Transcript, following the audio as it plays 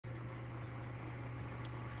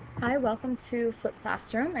Hi, welcome to Flip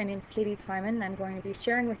Classroom. My name is Katie Twyman, and I'm going to be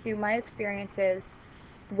sharing with you my experiences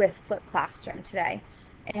with Flip Classroom today.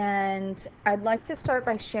 And I'd like to start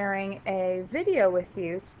by sharing a video with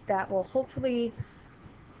you that will hopefully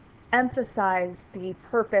emphasize the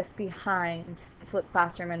purpose behind Flip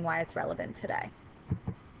Classroom and why it's relevant today.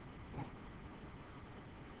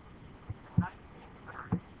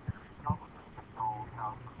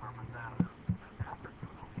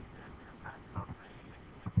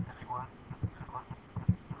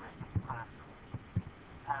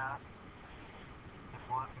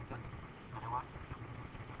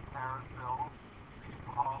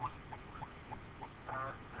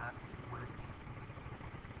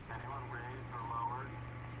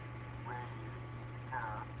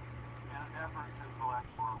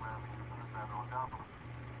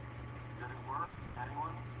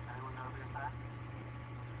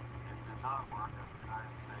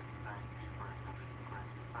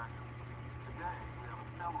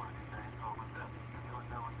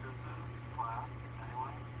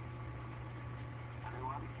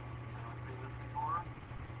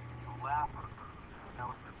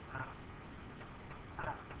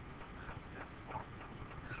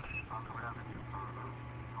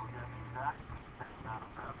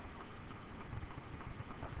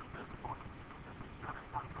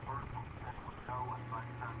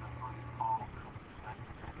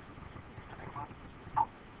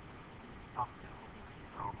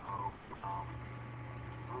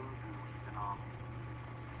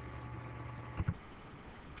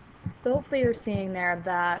 So hopefully you're seeing there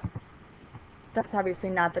that that's obviously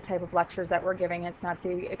not the type of lectures that we're giving. It's not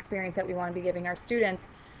the experience that we want to be giving our students.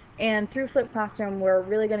 And through Flip Classroom, we're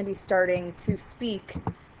really going to be starting to speak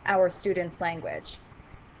our students' language.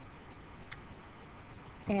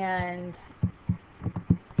 And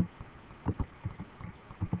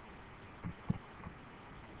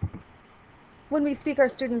when we speak our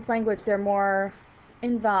students' language, they're more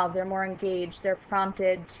involved, they're more engaged, they're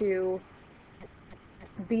prompted to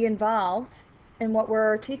be involved in what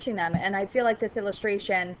we're teaching them. And I feel like this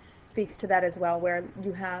illustration speaks to that as well, where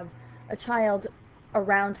you have a child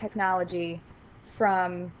around technology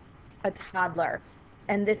from a toddler.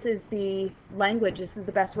 And this is the language, this is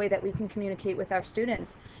the best way that we can communicate with our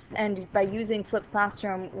students. And by using Flip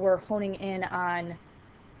Classroom, we're honing in on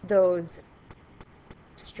those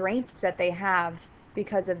strengths that they have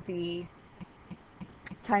because of the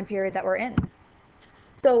time period that we're in.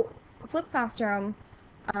 So Flip Classroom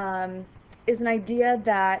is an idea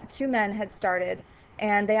that two men had started,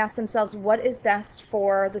 and they asked themselves, what is best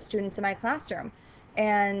for the students in my classroom?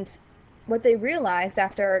 And what they realized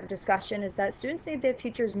after discussion is that students need their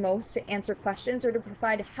teachers most to answer questions or to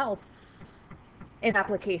provide help in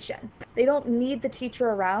application. They don't need the teacher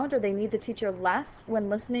around, or they need the teacher less when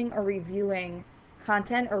listening or reviewing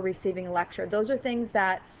content or receiving a lecture. Those are things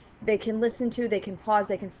that they can listen to, they can pause,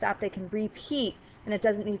 they can stop, they can repeat, and it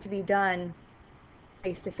doesn't need to be done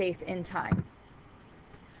face-to-face in time.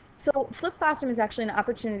 So Flip Classroom is actually an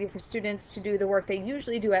opportunity for students to do the work they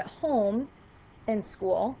usually do at home in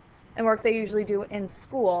school and work they usually do in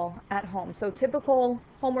school at home. So typical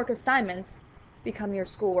homework assignments become your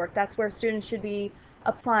schoolwork. That's where students should be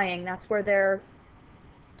applying. That's where they're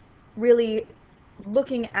really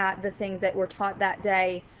looking at the things that were taught that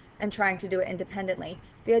day and trying to do it independently.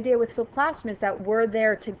 The idea with Flip Classroom is that we're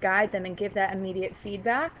there to guide them and give that immediate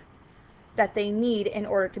feedback that they need in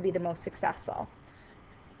order to be the most successful.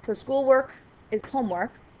 So schoolwork is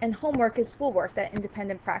homework, and homework is schoolwork, that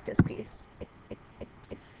independent practice piece.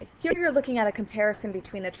 Here you're looking at a comparison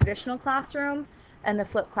between the traditional classroom and the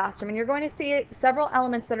flipped classroom, and you're going to see several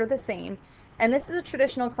elements that are the same. And this is a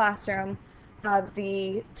traditional classroom of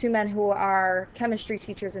the two men who are chemistry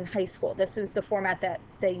teachers in high school. This is the format that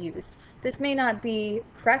they used. This may not be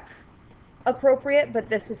correct appropriate, but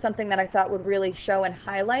this is something that I thought would really show and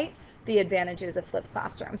highlight the advantages of flipped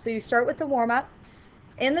classroom. So you start with the warm-up.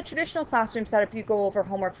 In the traditional classroom setup, you go over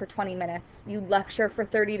homework for 20 minutes. You lecture for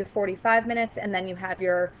 30 to 45 minutes, and then you have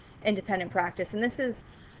your independent practice. And this is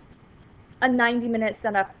a 90-minute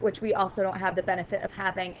setup, which we also don't have the benefit of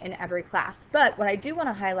having in every class. But what I do want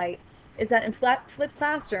to highlight is that in flipped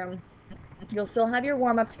classroom, you'll still have your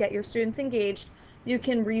warm-up to get your students engaged. You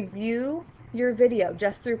can review your video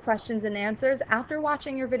just through questions and answers after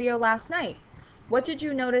watching your video last night. What did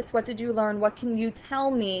you notice? What did you learn? What can you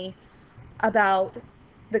tell me about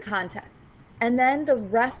the content? And then the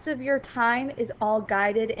rest of your time is all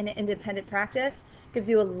guided in independent practice. Gives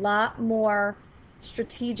you a lot more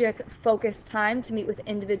strategic, focused time to meet with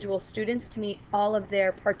individual students to meet all of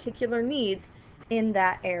their particular needs in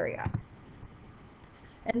that area.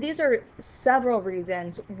 And these are several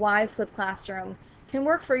reasons why Flipped Classroom can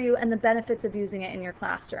work for you and the benefits of using it in your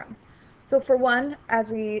classroom. So for one, as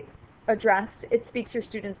we addressed, it speaks your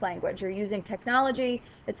students' language. You're using technology.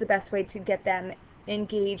 It's the best way to get them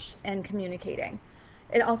engaged and communicating.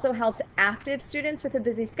 It also helps active students with a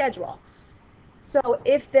busy schedule. So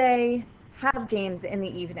if they have games in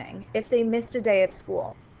the evening, if they missed a day of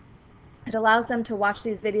school, it allows them to watch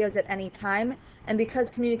these videos at any time. And because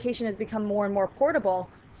communication has become more and more portable,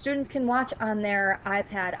 students can watch on their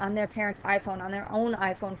iPad, on their parents' iPhone, on their own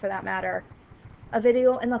iPhone for that matter, a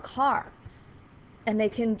video in the car. And they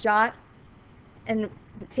can jot and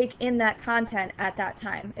take in that content at that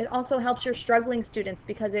time. It also helps your struggling students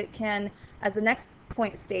because it can, as the next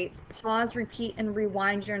point states, pause, repeat, and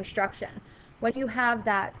rewind your instruction. When you have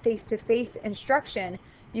that face-to-face instruction,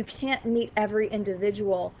 you can't meet every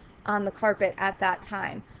individual on the carpet at that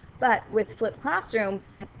time. But with Flipped Classroom,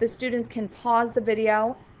 the students can pause the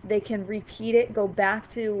video, they can repeat it, go back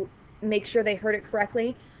to make sure they heard it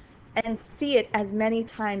correctly, and see it as many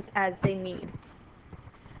times as they need.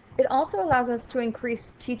 It also allows us to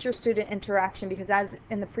increase teacher-student interaction because, as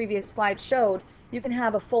in the previous slide showed, you can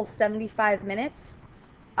have a full 75 minutes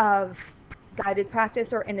of guided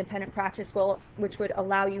practice or independent practice, which would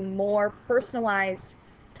allow you more personalized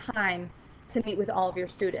time to meet with all of your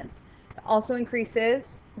students. It also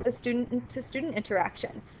increases the student-to-student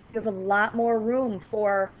interaction. You have a lot more room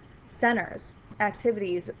for centers,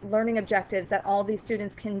 activities, learning objectives that all these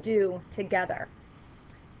students can do together.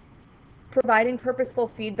 Providing purposeful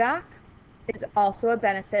feedback is also a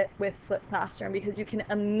benefit with Flipped Classroom because you can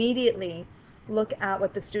immediately look at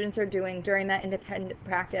what the students are doing during that independent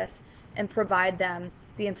practice and provide them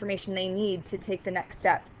the information they need to take the next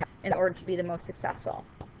step in order to be the most successful.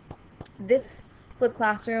 This Flipped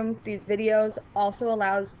Classroom, these videos, also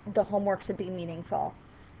allows the homework to be meaningful.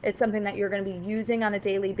 It's something that you're going to be using on a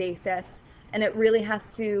daily basis, and it really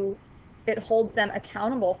it holds them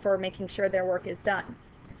accountable for making sure their work is done.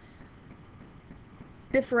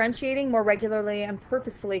 Differentiating more regularly and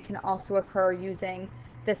purposefully can also occur using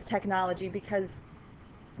this technology because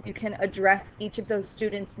you can address each of those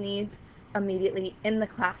students' needs immediately in the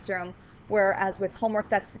classroom, whereas with homework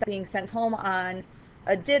that's being sent home on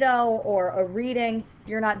a ditto or a reading,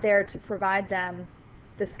 you're not there to provide them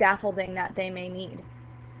the scaffolding that they may need.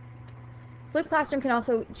 Flipped Classroom can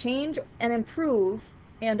also change and improve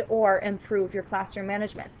or improve your classroom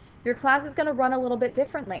management. Your class is going to run a little bit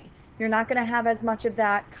differently. You're not going to have as much of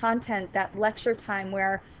that content, that lecture time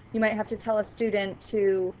where you might have to tell a student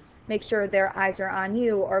to make sure their eyes are on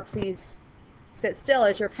you, or please sit still,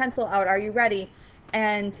 is your pencil out, are you ready?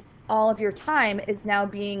 And all of your time is now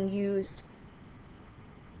being used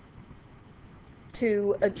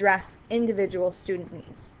to address individual student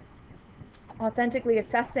needs. Authentically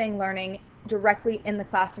assessing learning directly in the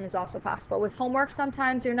classroom is also possible. With homework,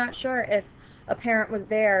 sometimes you're not sure if a parent was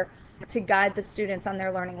there to guide the students on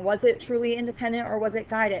their learning. Was it truly independent or was it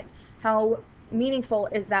guided? How meaningful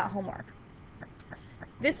is that homework?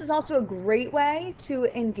 This is also a great way to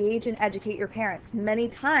engage and educate your parents. Many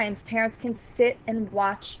times, parents can sit and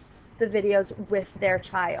watch the videos with their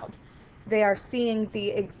child. They are seeing the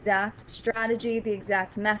exact strategy, the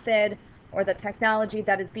exact method, or the technology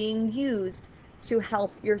that is being used to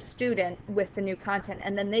help your student with the new content.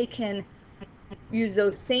 And then they can use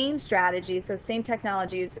those same strategies, those same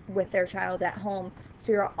technologies with their child at home,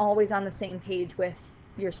 so you're always on the same page with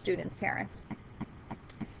your students' parents.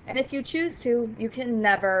 And if you choose to, you can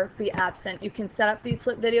never be absent. You can set up these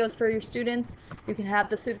flip videos for your students. You can have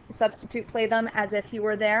the substitute play them as if you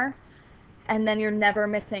were there, and then you're never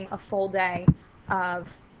missing a full day of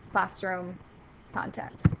classroom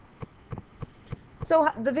content. So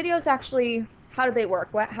the videos actually, how do they work?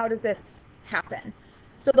 How does this happen?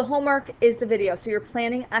 So the homework is the video. So you're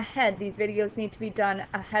planning ahead. These videos need to be done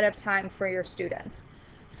ahead of time for your students.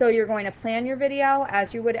 So you're going to plan your video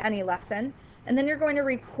as you would any lesson, and then you're going to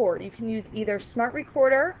record. You can use either Smart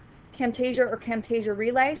Recorder, Camtasia, or Camtasia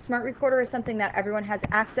Relay. Smart Recorder is something that everyone has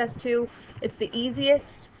access to. It's the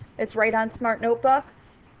easiest. It's right on Smart Notebook.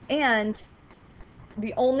 And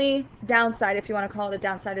the only downside, if you want to call it a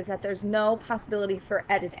downside, is that there's no possibility for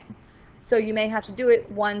editing. So you may have to do it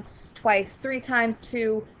once, twice, 3 times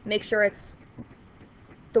to make sure it's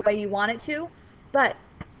the way you want it to. But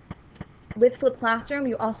with Flipped Classroom,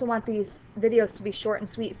 you also want these videos to be short and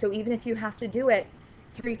sweet. So even if you have to do it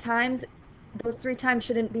 3 times, those 3 times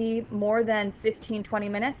shouldn't be more than 15, 20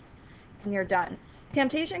 minutes, and you're done.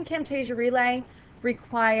 Camtasia and Camtasia Relay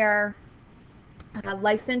require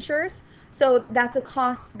licensures. So that's a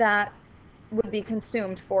cost that would be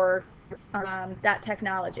consumed for that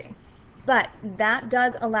technology. But that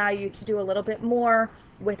does allow you to do a little bit more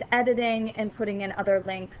with editing and putting in other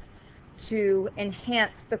links to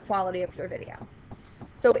enhance the quality of your video.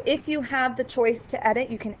 So if you have the choice to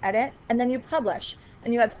edit, you can edit, and then you publish.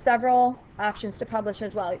 And you have several options to publish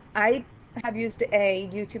as well. I have used a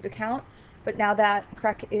YouTube account, but now that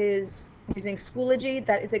Krek is using Schoology,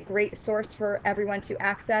 that is a great source for everyone to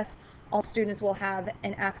access. All students will have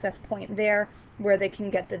an access point there where they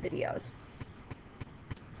can get the videos.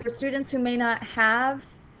 For students who may not have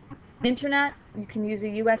internet, you can use a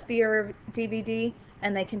USB or DVD,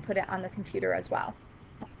 and they can put it on the computer as well.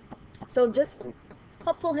 So just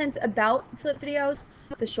helpful hints about flip videos,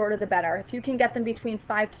 the shorter the better. If you can get them between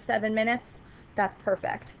 5 to 7 minutes, that's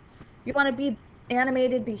perfect. You want to be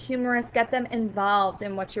animated, be humorous, get them involved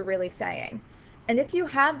in what you're really saying. And if you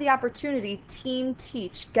have the opportunity, team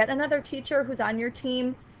teach. Get another teacher who's on your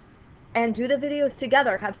team and do the videos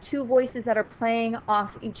together. Have two voices that are playing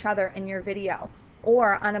off each other in your video.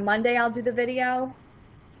 Or on a Monday, I'll do the video.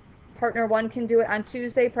 Partner 1 can do it on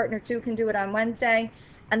Tuesday. Partner 2 can do it on Wednesday.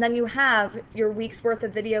 And then you have your week's worth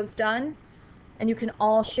of videos done, and you can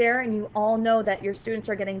all share, and you all know that your students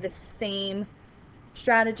are getting the same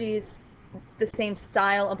strategies, the same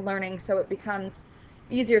style of learning, so it becomes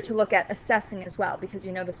easier to look at assessing as well, because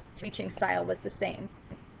you know the teaching style was the same.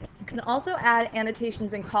 You can also add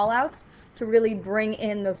annotations and callouts to really bring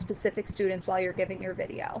in those specific students while you're giving your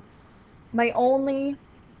video. My only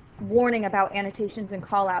warning about annotations and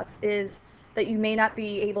callouts is that you may not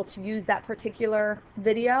be able to use that particular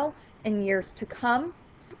video in years to come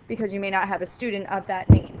because you may not have a student of that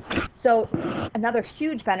name. So another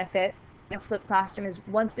huge benefit of Flipped Classroom is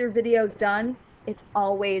once their video's done, it's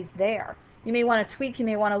always there. You may want to tweak, you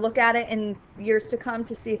may want to look at it in years to come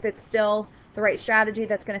to see if it's still the right strategy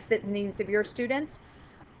that's going to fit the needs of your students,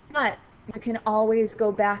 but you can always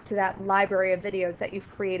go back to that library of videos that you've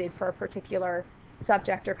created for a particular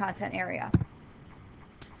subject or content area.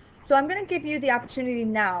 So I'm going to give you the opportunity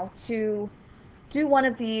now to do one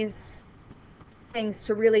of these things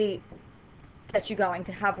to really get you going,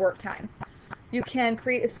 to have work time. You can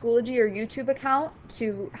create a Schoology or YouTube account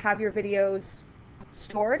to have your videos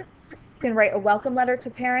stored. You can write a welcome letter to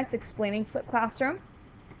parents explaining Flipped Classroom.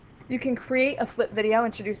 You can create a flip video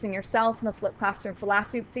introducing yourself and the Flipped Classroom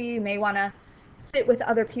philosophy. You may want to sit with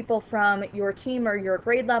other people from your team or your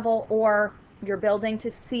grade level or your building to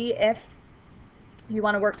see if you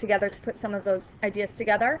want to work together to put some of those ideas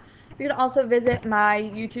together. You can also visit my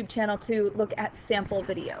YouTube channel to look at sample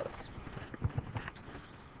videos.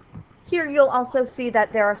 Here you'll also see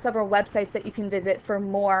that there are several websites that you can visit for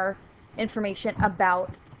more information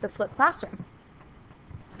about the Flipped Classroom.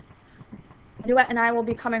 Nuet and I will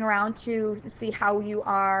be coming around to see how you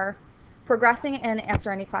are progressing and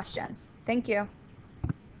answer any questions. Thank you.